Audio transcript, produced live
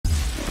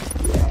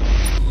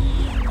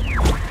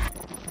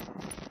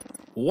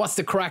What's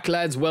the crack,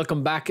 lads?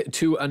 Welcome back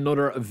to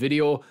another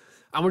video,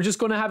 and we're just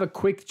going to have a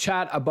quick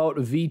chat about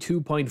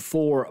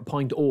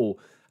V2.4.0,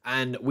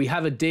 and we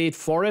have a date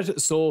for it.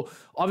 So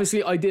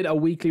obviously I did a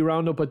weekly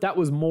roundup, but that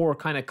was more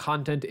kind of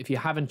content. If you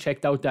haven't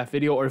checked out that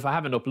video, or if I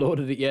haven't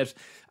uploaded it yet,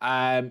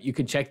 you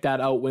can check that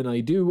out when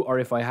I do, or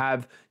if I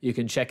have, you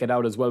can check it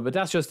out as well. But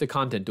that's just the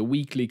content, the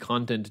weekly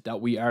content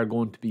that we are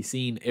going to be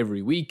seeing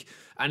every week,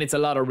 and it's a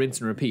lot of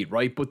rinse and repeat,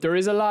 right? But there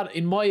is a lot,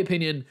 in my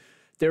opinion,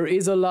 there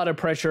is a lot of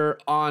pressure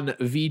on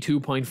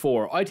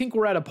V2.4. I think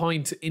we're at a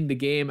point in the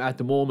game at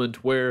the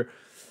moment where,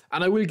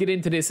 and I will get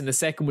into this in a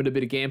second with a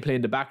bit of gameplay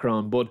in the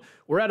background, but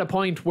we're at a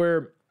point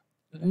where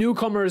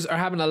newcomers are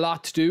having a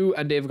lot to do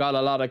and they've got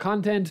a lot of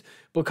content,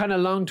 but kind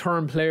of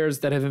long-term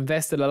players that have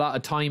invested a lot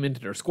of time into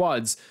their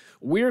squads,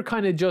 we're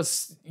kind of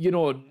just,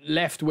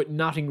 left with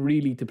nothing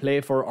really to play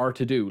for or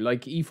to do.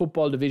 Like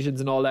eFootball divisions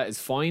and all that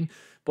is fine,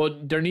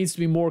 but there needs to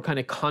be more kind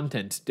of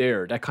content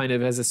there that kind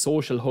of has a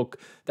social hook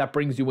that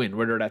brings you in,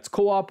 whether that's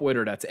co-op,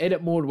 whether that's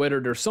edit mode, whether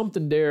there's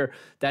something there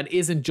that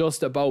isn't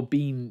just about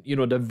being,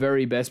 the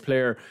very best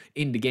player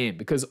in the game,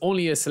 because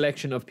only a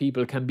selection of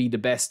people can be the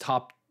best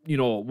top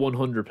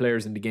 100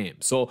 players in the game.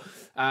 So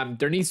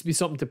there needs to be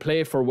something to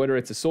play for, whether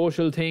it's a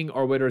social thing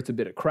or whether it's a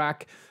bit of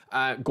crack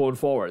going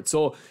forward.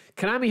 So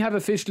Konami have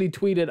officially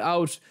tweeted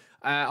out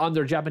on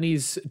their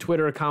Japanese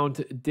Twitter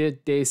account,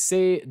 they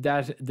say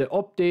that the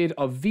update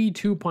of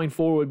V2.4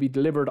 will be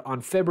delivered on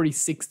February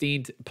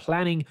 16th,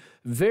 planning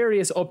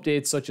various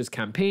updates such as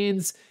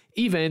campaigns,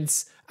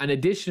 events, and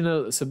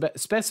additional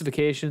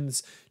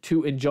specifications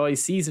to enjoy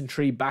Season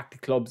 3 back to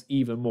clubs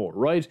even more,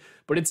 right?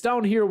 But it's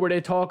down here where they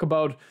talk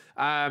about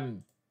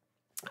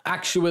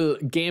actual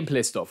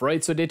gameplay stuff,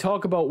 right? So they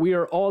talk about, we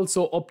are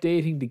also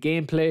updating the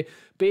gameplay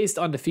based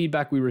on the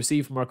feedback we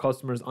receive from our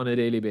customers on a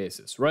daily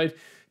basis, right?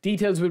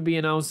 Details will be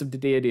announced of the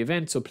day of the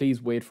event, so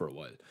please wait for a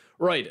while.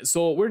 Right,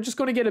 so we're just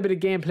going to get a bit of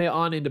gameplay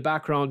on in the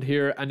background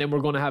here, and then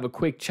we're going to have a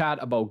quick chat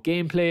about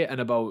gameplay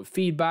and about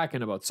feedback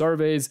and about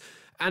surveys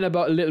and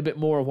about a little bit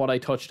more of what I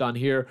touched on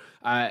here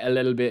a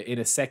little bit in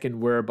a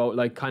second, where about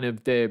like kind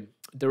of the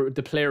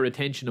player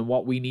retention and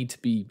what we need to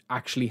be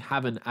actually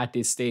having at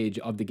this stage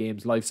of the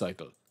game's life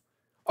cycle.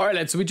 All right,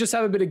 lads, so we just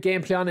have a bit of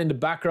gameplay on in the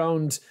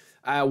background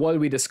while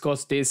we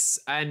discuss this.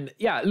 And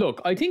yeah,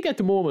 look, I think at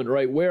the moment,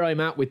 right, where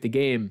I'm at with the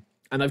game,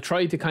 and I've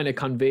tried to kind of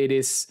convey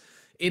this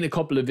in a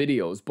couple of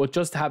videos, but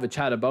just to have a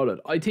chat about it,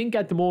 I think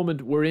at the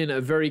moment we're in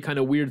a very kind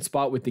of weird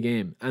spot with the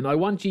game. And I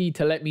want you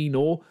to let me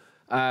know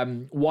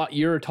what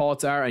your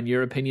thoughts are and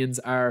your opinions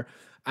are,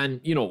 and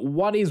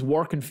what is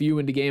working for you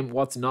in the game,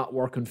 what's not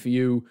working for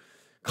you,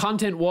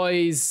 content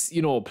wise,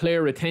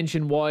 player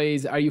retention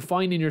wise. Are you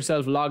finding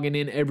yourself logging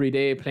in every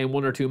day, playing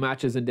 1 or 2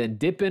 matches and then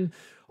dipping,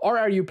 or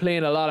are you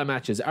playing a lot of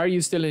matches? Are you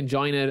still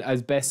enjoying it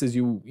as best as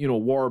you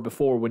were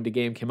before when the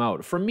game came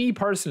out? For me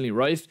personally,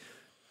 right,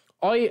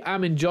 I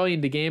am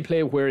enjoying the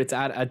gameplay where it's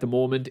at the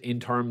moment in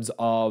terms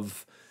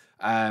of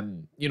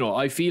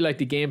I feel like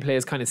the gameplay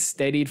is kind of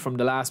steadied from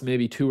the last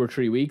maybe 2 or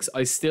 3 weeks.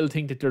 I still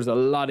think that there's a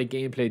lot of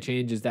gameplay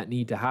changes that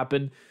need to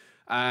happen.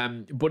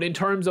 But in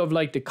terms of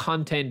like the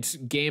content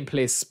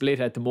gameplay split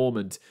at the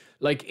moment,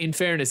 like in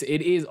fairness,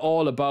 it is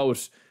all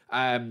about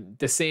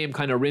the same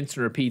kind of rinse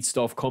and repeat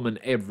stuff coming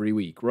every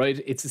week,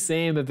 right? It's the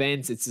same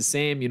events, it's the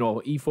same,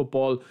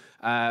 eFootball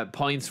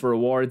points for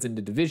awards in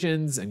the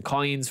divisions and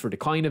coins for the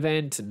coin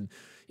event, and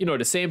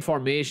the same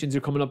formations you're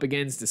coming up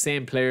against, the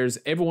same players.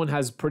 Everyone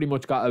has pretty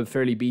much got a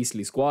fairly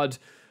beastly squad.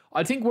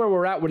 I think where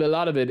we're at with a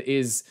lot of it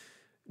is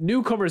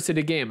newcomers to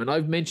the game, and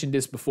I've mentioned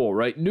this before,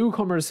 right?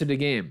 Newcomers to the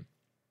game.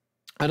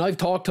 And I've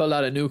talked to a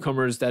lot of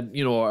newcomers that,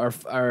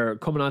 are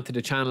coming onto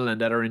the channel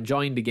and that are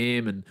enjoying the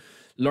game and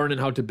learning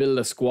how to build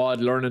a squad,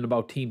 learning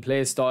about team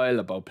play style,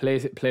 about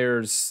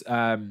players'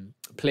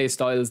 play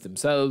styles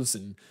themselves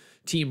and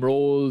team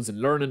roles, and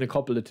learning a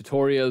couple of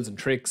tutorials and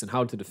tricks and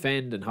how to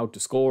defend and how to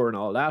score and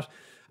all that.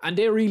 And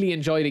they really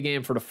enjoy the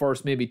game for the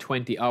first maybe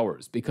 20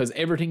 hours because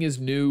everything is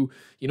new.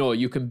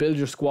 You can build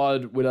your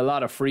squad with a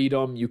lot of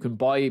freedom. You can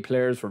buy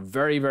players for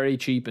very, very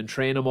cheap and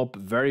train them up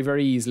very,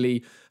 very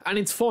easily. And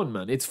it's fun,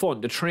 man. It's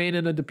fun. The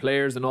training of the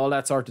players and all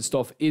that sort of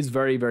stuff is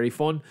very, very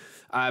fun.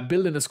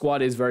 Building a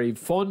squad is very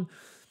fun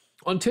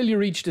until you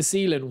reach the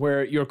ceiling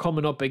where you're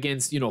coming up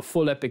against,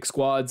 full epic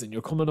squads, and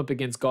you're coming up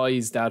against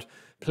guys that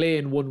play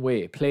in one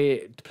way,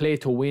 play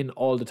to win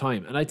all the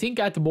time. And I think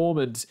at the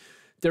moment,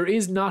 there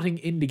is nothing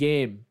in the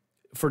game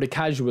for the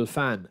casual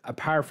fan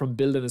apart from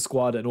building a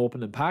squad and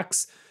opening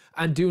packs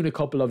and doing a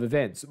couple of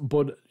events.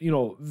 But,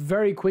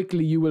 very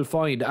quickly you will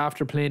find,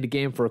 after playing the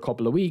game for a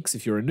couple of weeks,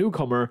 if you're a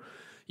newcomer,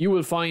 you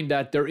will find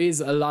that there is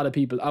a lot of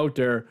people out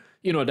there,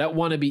 that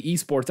want to be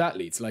esports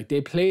athletes. Like, they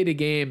play the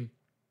game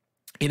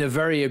in a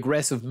very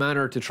aggressive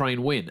manner to try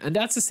and win. And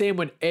that's the same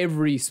with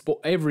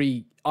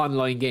every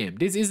online game.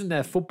 This isn't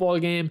a football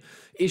game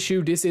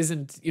issue. This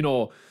isn't,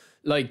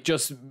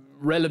 just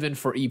relevant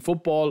for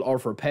eFootball or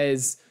for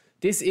PES.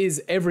 This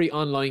is every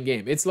online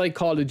game. It's like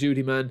Call of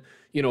Duty, man.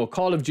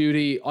 Call of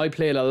Duty, I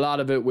played a lot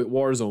of it with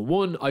Warzone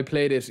 1. I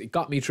played it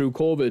got me through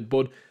COVID,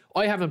 but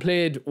I haven't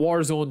played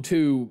Warzone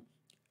 2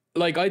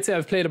 like I'd say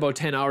I've played about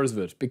 10 hours of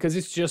it, because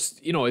it's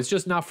just, you know, it's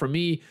just not for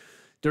me.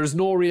 There's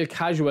no real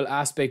casual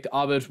aspect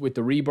of it with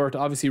the Rebirth.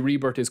 Obviously,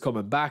 Rebirth is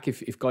coming back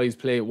if guys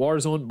play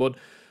Warzone. But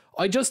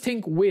I just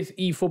think with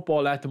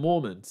eFootball at the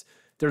moment,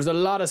 there's a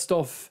lot of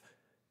stuff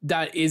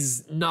that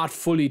is not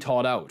fully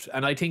thought out.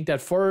 And I think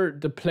that for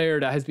the player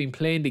that has been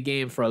playing the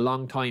game for a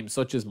long time,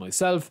 such as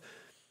myself,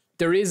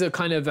 there is a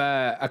kind of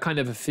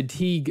a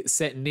fatigue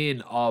setting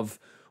in of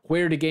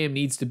where the game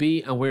needs to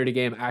be and where the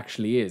game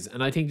actually is.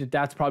 And I think that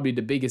that's probably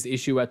the biggest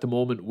issue at the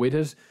moment with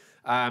it.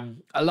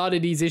 A lot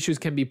of these issues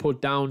can be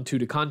put down to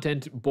the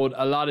content, but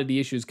a lot of the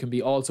issues can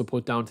be also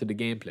put down to the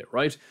gameplay,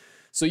 right?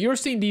 So you're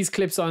seeing these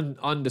clips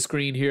on the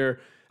screen here,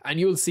 and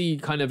you'll see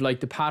kind of like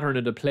the pattern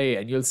of the play,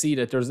 and you'll see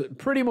that there's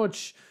pretty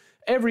much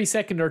every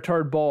second or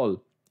third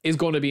ball is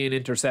going to be an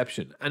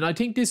interception. And I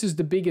think this is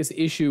the biggest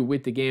issue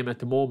with the game at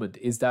the moment,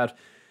 is that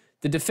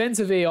the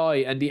defensive AI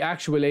and the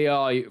actual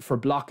AI for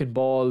blocking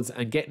balls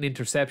and getting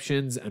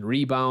interceptions and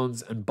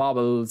rebounds and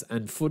bobbles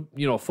and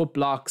foot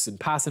blocks and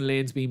passing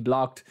lanes being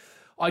blocked.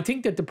 I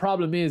think that the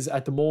problem is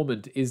at the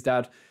moment is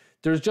that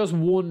there's just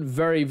one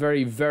very,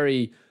 very,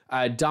 very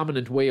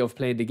dominant way of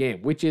playing the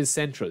game, which is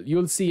central.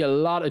 You'll see a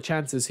lot of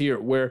chances here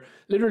where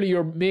literally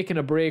you're making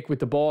a break with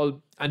the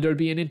ball and there'll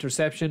be an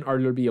interception, or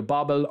there'll be a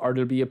bobble, or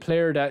there'll be a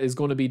player that is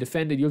going to be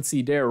defended. You'll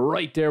see there,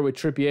 right there with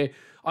Trippier.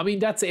 I mean,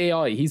 that's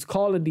AI. He's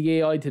calling the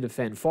AI to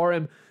defend for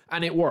him,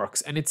 and it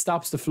works, and it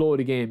stops the flow of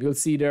the game. You'll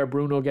see there,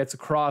 Bruno gets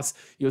across.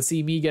 You'll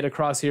see me get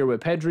across here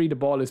with Pedri. The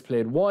ball is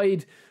played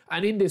wide,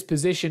 and in this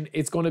position,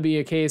 it's going to be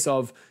a case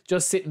of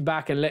just sitting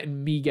back and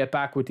letting me get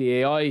back with the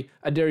AI,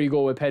 and there you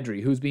go with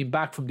Pedri, who's been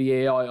back from the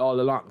AI all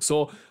along.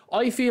 So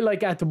I feel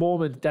like at the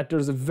moment that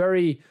there's a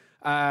very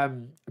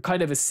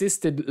kind of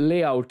assisted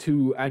layout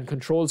to and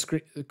control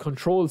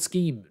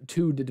scheme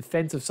to the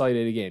defensive side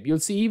of the game. You'll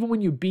see even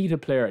when you beat a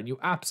player and you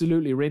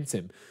absolutely rinse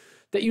him,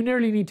 that you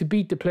nearly need to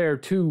beat the player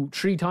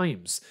 2-3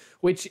 times,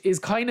 which is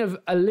kind of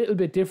a little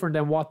bit different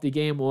than what the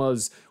game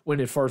was when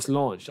it first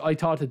launched. I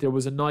thought that there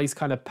was a nice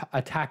kind of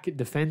attack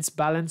defense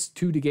balance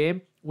to the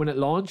game when it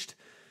launched.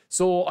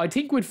 So I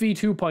think with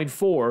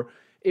V2.4,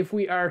 if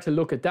we are to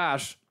look at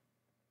that,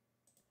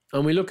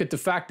 and we look at the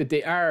fact that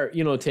they are,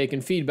 you know, taking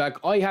feedback.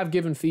 I have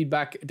given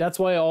feedback. That's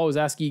why I always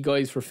ask you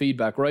guys for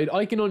feedback, right?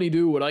 I can only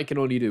do what I can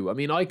only do. I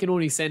mean, I can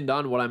only send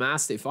on what I'm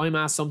asked. If I'm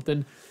asked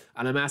something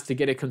and I'm asked to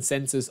get a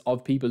consensus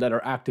of people that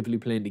are actively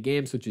playing the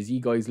game, such as you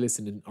guys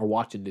listening or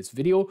watching this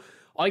video,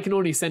 I can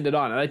only send it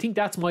on. And I think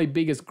that's my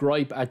biggest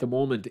gripe at the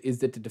moment, is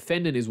that the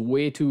defending is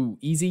way too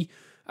easy.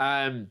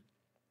 I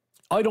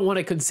don't want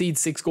to concede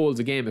 6 goals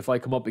a game if I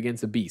come up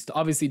against a beast.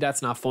 Obviously,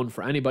 that's not fun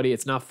for anybody.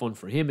 It's not fun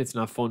for him. It's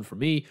not fun for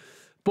me.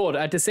 But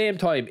at the same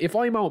time, if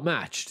I'm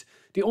outmatched,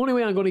 the only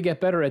way I'm going to get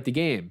better at the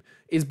game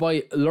is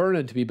by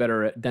learning to be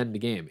better than the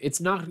game.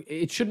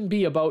 It shouldn't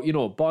be about, you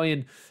know,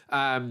 buying,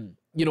 like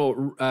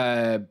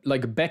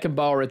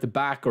Beckenbauer at the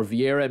back or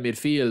Vieira at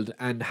midfield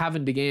and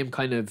having the game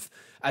kind of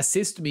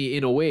assist me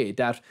in a way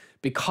that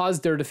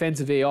because their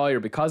defensive AI or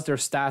because their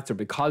stats or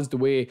because the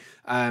way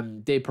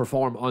they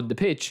perform on the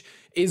pitch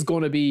is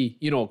going to be,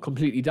 you know,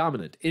 completely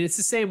dominant. And it's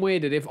the same way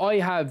that if I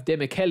have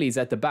Demichelis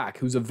at the back,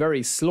 who's a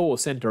very slow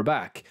centre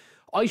back,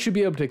 I should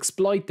be able to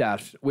exploit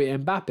that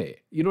with Mbappe.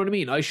 You know what I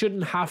mean? I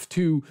shouldn't have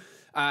to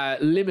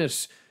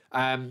limit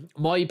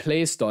my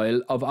play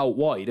style of out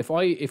wide. If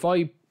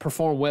I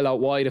perform well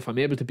out wide, if I'm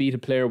able to beat a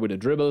player with a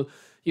dribble,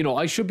 you know,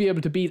 I should be able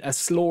to beat a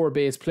slower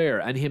base player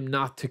and him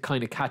not to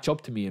kind of catch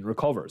up to me and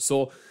recover.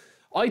 So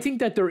I think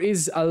that there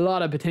is a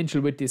lot of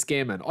potential with this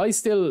game, and I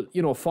still,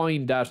 you know,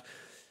 find that,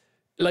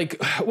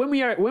 like,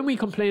 when we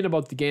complain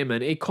about the game,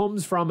 man, it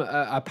comes from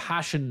a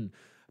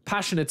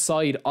passionate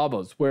side of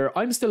us, where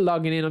I'm still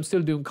logging in, I'm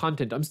still doing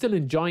content, I'm still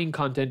enjoying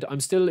content, I'm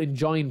still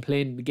enjoying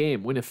playing the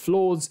game. When it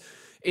flows,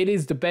 it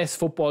is the best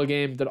football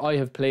game that I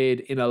have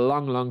played in a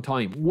long, long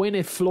time. When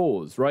it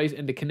flows, right,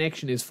 and the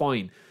connection is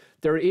fine,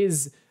 there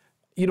is,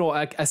 you know,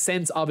 a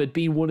sense of it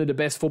being one of the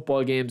best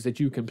football games that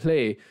you can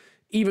play,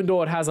 even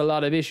though it has a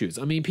lot of issues.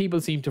 I mean,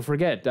 people seem to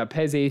forget that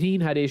PES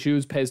 18 had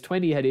issues, PES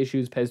 20 had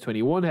issues, PES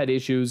 21 had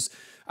issues,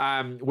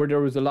 where there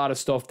was a lot of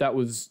stuff that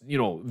was, you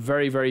know,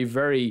 very, very,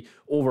 very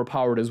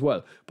overpowered as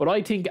well. But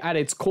I think at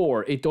its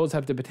core, it does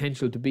have the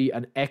potential to be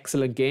an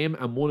excellent game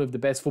and one of the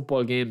best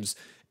football games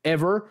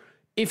ever,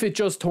 if it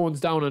just tones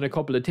down on a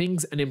couple of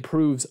things and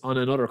improves on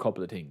another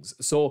couple of things.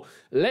 So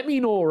let me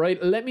know,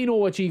 right? Let me know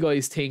what you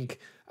guys think.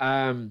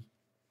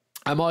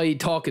 Am I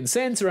talking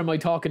sense or am I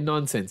talking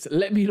nonsense?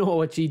 Let me know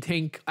what you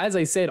think. As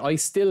I said, I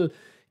still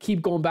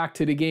keep going back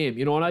to the game,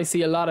 you know, and I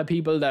see a lot of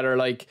people that are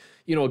like,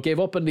 you know, gave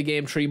up on the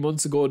game 3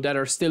 months ago that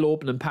are still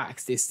opening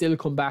packs. They still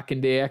come back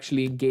and they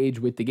actually engage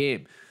with the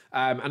game.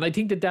 And I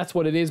think that that's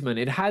what it is, man.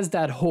 It has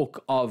that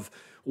hook of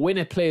when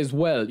it plays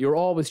well, you're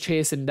always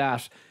chasing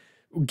that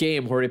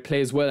game where it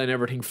plays well and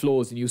everything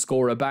flows and you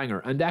score a banger,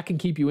 and that can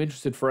keep you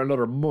interested for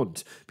another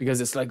month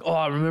because it's like, oh,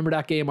 I remember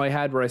that game I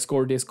had where I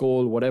scored this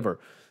goal, whatever.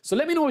 So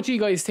let me know what you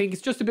guys think.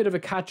 It's just a bit of a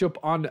catch up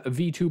on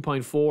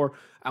V2.4,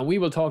 and we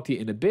will talk to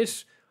you in a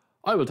bit.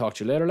 I will talk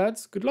to you later,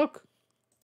 lads. Good luck.